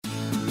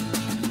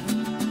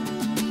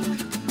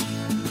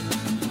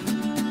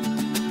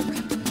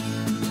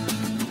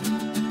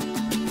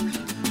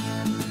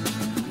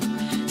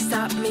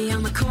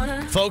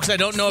Folks, I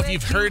don't know if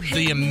you've heard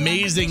the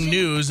amazing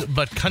news,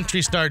 but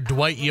country star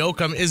Dwight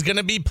Yoakam is going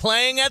to be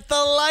playing at the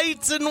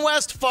Lights in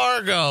West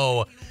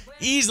Fargo.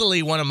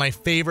 Easily one of my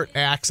favorite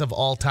acts of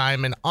all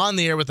time. And on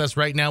the air with us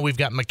right now, we've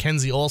got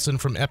Mackenzie Olson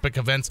from Epic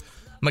Events.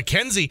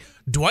 Mackenzie,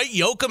 Dwight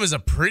Yoakam is a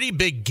pretty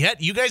big get.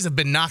 You guys have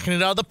been knocking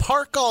it out of the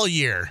park all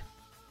year.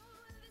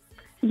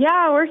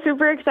 Yeah, we're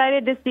super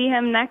excited to see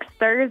him next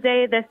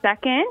Thursday the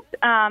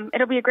 2nd.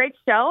 It'll be a great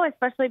show,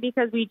 especially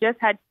because we just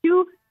had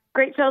 2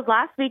 great shows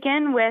last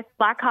weekend with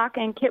Blackhawk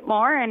and Kip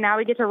Moore, and now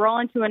we get to roll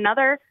into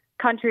another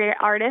country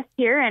artist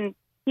here, and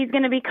he's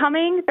going to be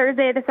coming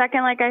Thursday the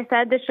 2nd. Like I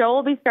said, the show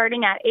will be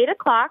starting at 8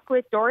 o'clock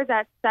with doors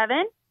at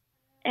 7.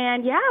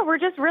 And, yeah, we're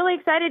just really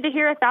excited to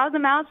hear 1,000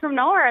 Miles from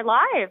Nowhere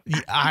live.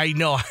 I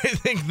know. I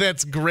think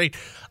that's great.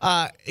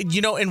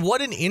 And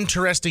what an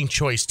interesting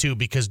choice, too,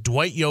 because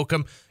Dwight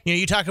Yoakam,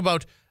 you talk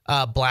about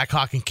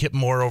Blackhawk and Kip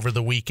Moore over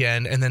the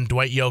weekend, and then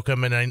Dwight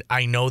Yoakam, and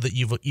I know that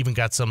you've even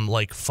got some,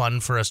 fun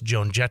for us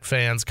Joan Jett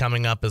fans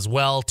coming up as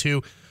well,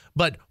 too.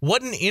 But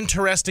what an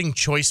interesting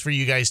choice for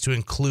you guys to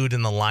include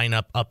in the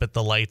lineup up at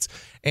the Lights.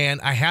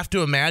 And I have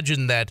to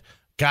imagine that,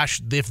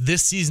 gosh, if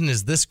this season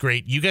is this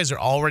great, you guys are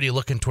already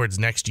looking towards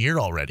next year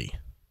already.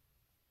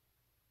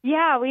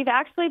 Yeah, we've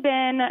actually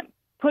been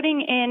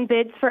putting in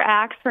bids for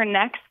acts for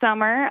next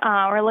summer.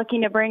 We're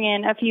looking to bring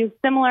in a few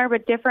similar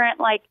but different,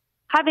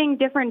 having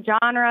different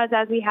genres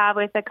as we have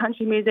with the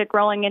country music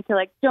rolling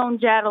into Joan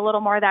Jett, a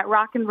little more of that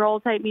rock and roll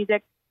type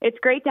music. It's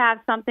great to have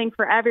something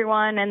for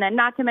everyone. And then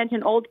not to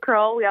mention Old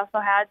Crow we also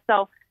had.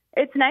 So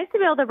it's nice to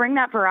be able to bring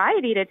that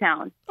variety to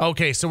town.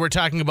 Okay, so we're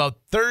talking about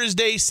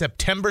Thursday,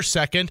 September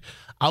 2nd,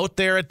 out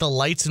there at the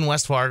Lights in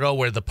West Fargo,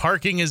 where the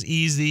parking is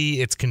easy,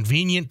 it's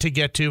convenient to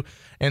get to,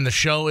 and the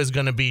show is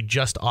going to be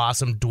just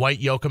awesome. Dwight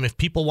Yoakam, if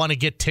people want to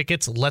get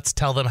tickets, let's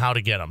tell them how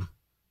to get them.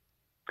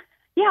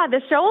 Yeah,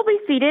 the show will be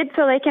seated,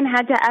 so they can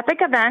head to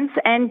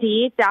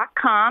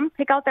epiceventsnd.com,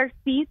 pick out their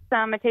seats.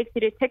 It takes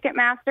you to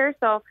Ticketmaster,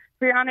 so if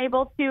you're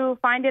unable to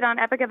find it on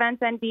Epic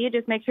Events ND,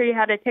 just make sure you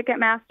head to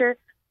Ticketmaster.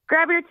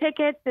 Grab your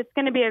tickets. It's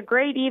going to be a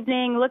great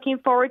evening. Looking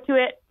forward to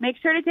it. Make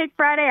sure to take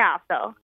Friday off, though.